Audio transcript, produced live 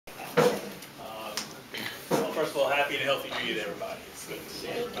happy and healthy New Year to everybody. It's good to see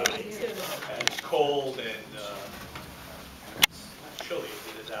everybody. And it's cold and chilly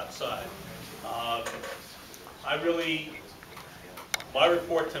as it is outside. My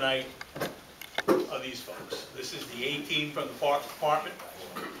report tonight are these folks. This is the A-team from the Parks Department.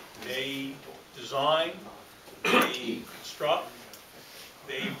 They design, they construct,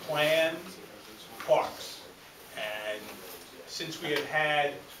 they plan parks. And since we have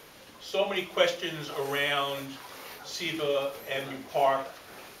had so many questions around Siva Avenue Park,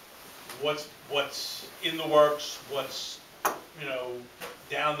 what's in the works, what's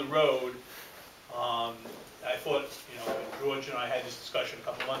down the road, I thought, George and I had this discussion a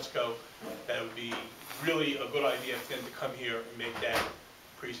couple months ago, that it would be really a good idea for them to come here and make that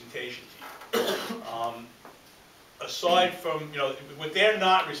presentation to you. Aside from, what they're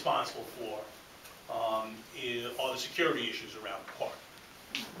not responsible for are the security issues around the park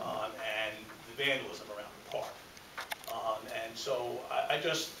and the vandalism around the park. And so I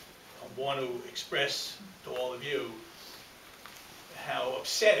just want to express to all of you how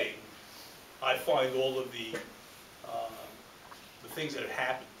upsetting I find all of the things that have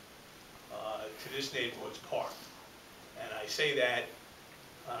happened to this neighborhood's park. And I say that,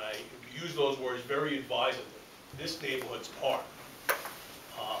 I use those words very advisedly. This neighborhood's park,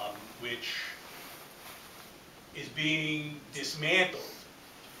 which is being dismantled,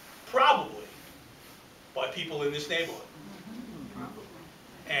 probably by people in this neighborhood.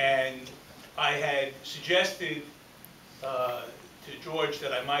 And I had suggested to George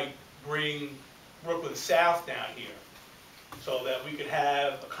that I might bring Brooklyn South down here so that we could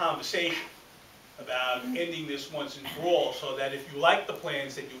have a conversation about ending this once and for all, so that if you like the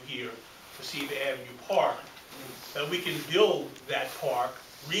plans that you hear for Siva Avenue Park, that we can build that park,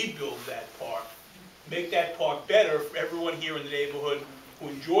 rebuild that park, make that park better for everyone here in the neighborhood who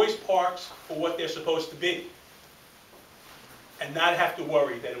enjoys parks for what they're supposed to be, and not have to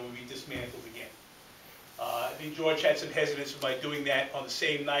worry that it will be dismantled again. I think George had some hesitance about doing that on the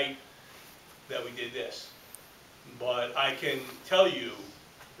same night that we did this. But I can tell you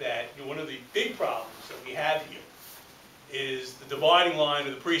that one of the big problems that we have here is the dividing line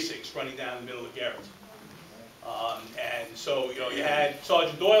of the precincts running down the middle of Garrett. And so, you had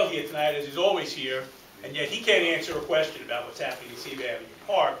Sergeant Doyle here tonight, as he's always here, and yet he can't answer a question about what's happening in Siva Avenue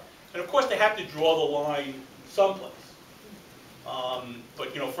Park. And of course, they have to draw the line someplace.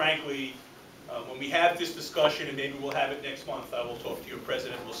 But frankly, when we have this discussion, and maybe we'll have it next month, I will talk to your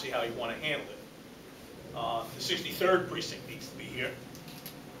president, we'll see how you want to handle it. The 63rd precinct needs to be here.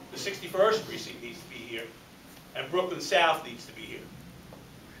 The 61st precinct needs to be here. And Brooklyn South needs to be here.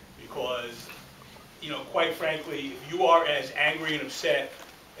 Because, quite frankly, if you are as angry and upset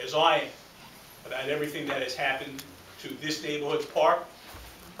as I am about everything that has happened to this neighborhood's park,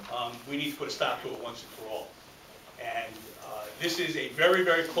 we need to put a stop to it once and for all. And this is a very,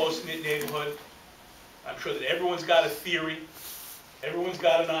 very close-knit neighborhood. I'm sure that everyone's got a theory, everyone's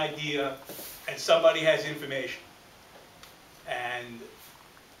got an idea, and somebody has information. And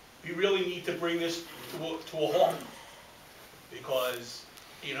we really need to bring this to a halt, because,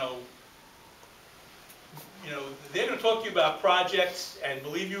 they're going to talk to you about projects, and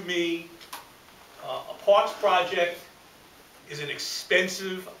believe you me, a parks project is an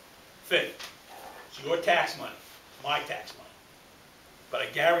expensive thing. It's your tax money, it's my tax money. But I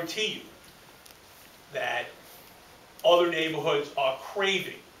guarantee you that other neighborhoods are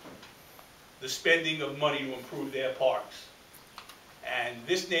craving the spending of money to improve their parks. And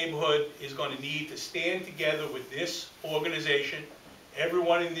this neighborhood is going to need to stand together with this organization,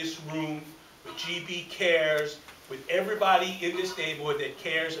 everyone in this room, with GB Cares, with everybody in this neighborhood that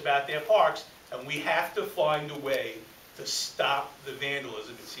cares about their parks, and we have to find a way to stop the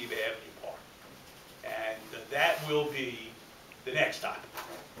vandalism in Siva Avenue Park. And that will be the next topic.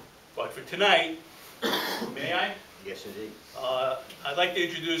 But for tonight, may I? Yes, indeed. I'd like to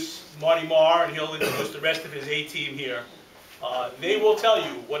introduce Marty Marr, and he'll introduce the rest of his A-team here. They will tell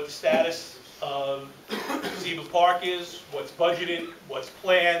you what the status of Siva Park is, what's budgeted, what's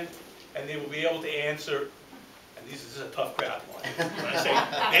planned, and they will be able to answer, and this is a tough crowd, Marty. When I say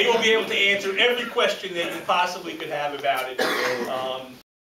they will be able to answer every question that you possibly could have about it.